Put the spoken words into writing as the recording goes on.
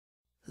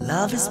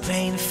Love is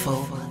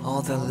painful,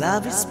 all the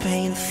love is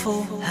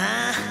painful.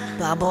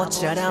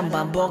 바보처럼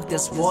반복,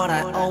 that's what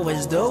I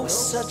always do.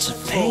 Such a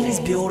pain is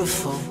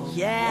beautiful,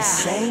 the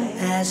same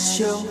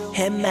as you.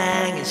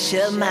 희망은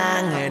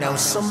실망으로,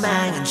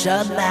 소망은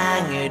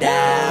절망으로.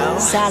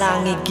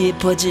 사랑이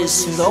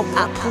깊어질수록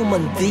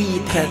아픔은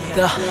deeper.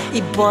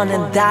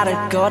 이번엔 다를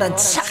거란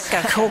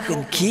착각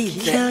혹은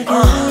기대.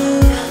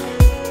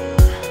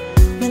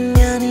 몇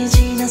년이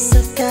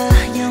지났을까,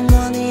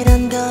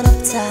 영원이란 건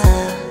없다.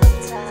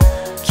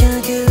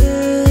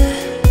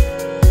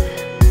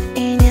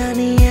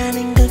 인연이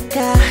아닌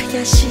걸까,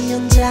 야시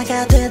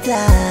혼자가 되다.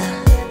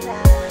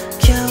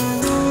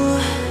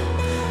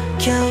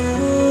 겨우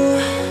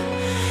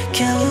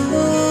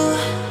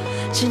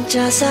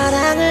진짜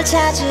사랑을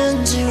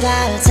찾은 줄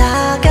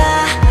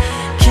알다가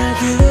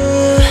결국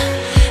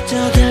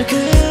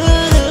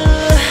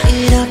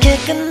이렇게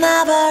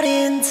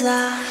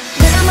끝나버린다.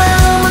 내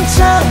마음은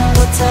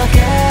처음부터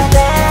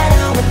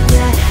그대로였네.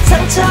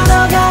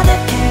 상처로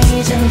가득해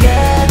이젠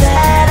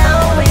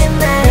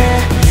그대로이네.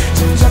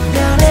 점점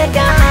변해가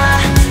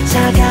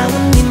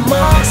차가운 네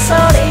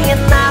목소리에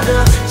나도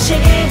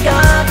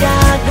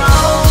식어가고,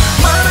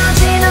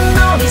 멀어지는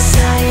우리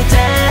사이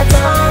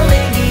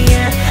되돌리기에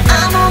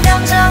아무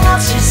감정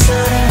없이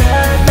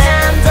서로를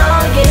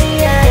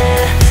맴돌기에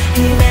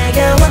힘에가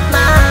왔나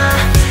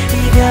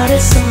이별을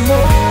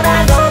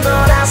선물하고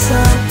돌아서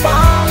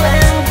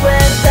falling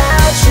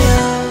without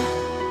you.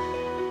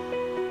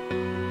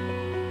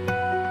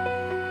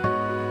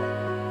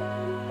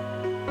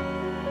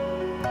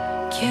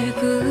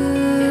 결국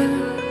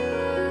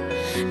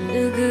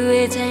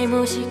누구의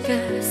잘못일까,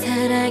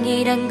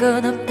 사랑이란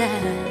건 없다.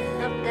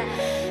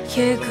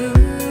 결국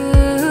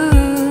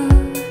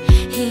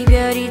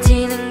이별이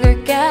지는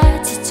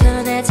걸까,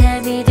 지쳐나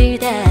잠이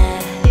들다.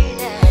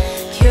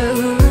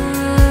 겨우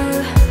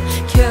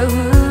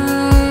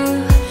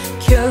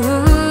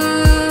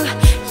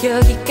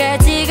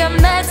여기까지가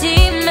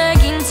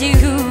마지막인지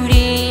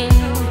우린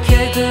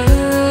결국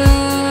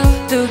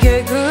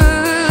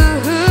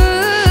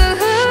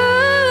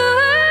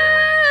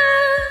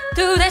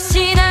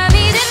또다시 남이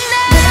된다.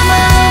 내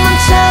마음은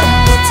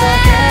처음부터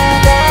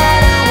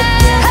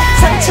그대로였네.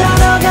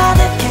 상처로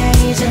가득해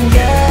이젠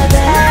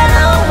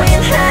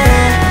그대로인해.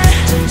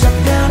 점점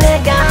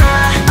변해가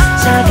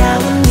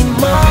차가운 네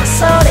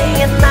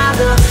목소리에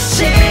나도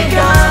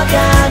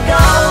식어가고,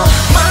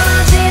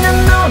 멀어지는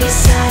우리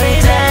사이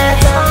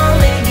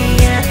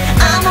되돌리기에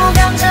아무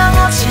감정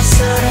없이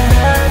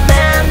서로를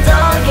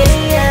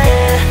맴돌기에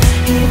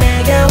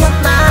힘에가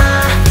왔나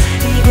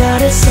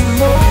이별을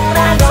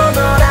선물하고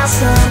돌아서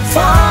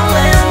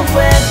falling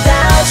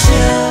without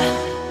you.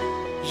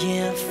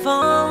 Yeah,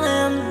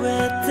 falling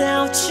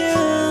without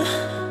you.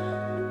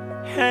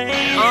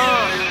 Hey.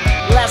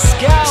 Let's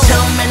go.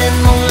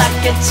 처음에는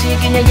몰랐겠지,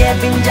 그녀의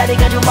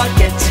빈자리가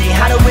좁았겠지.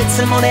 하루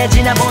이틀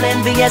보내지나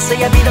보낸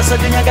뒤에서야 비로소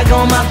그녀가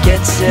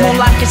고맙겠지.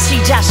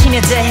 몰랐겠지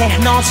자신에 대해,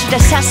 넌 진짜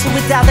살 수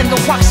있다는 건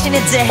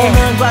확신에 대해.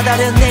 오늘과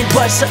다른 내일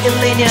벌써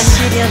 1-2년,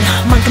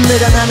 시련만큼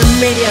늘어나는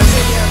미련.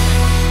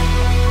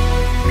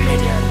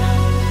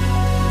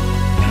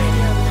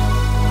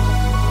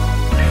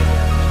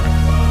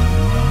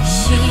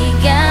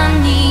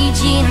 시간이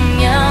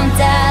지나면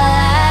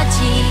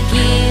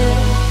달라지길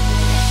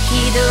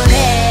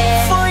기도해.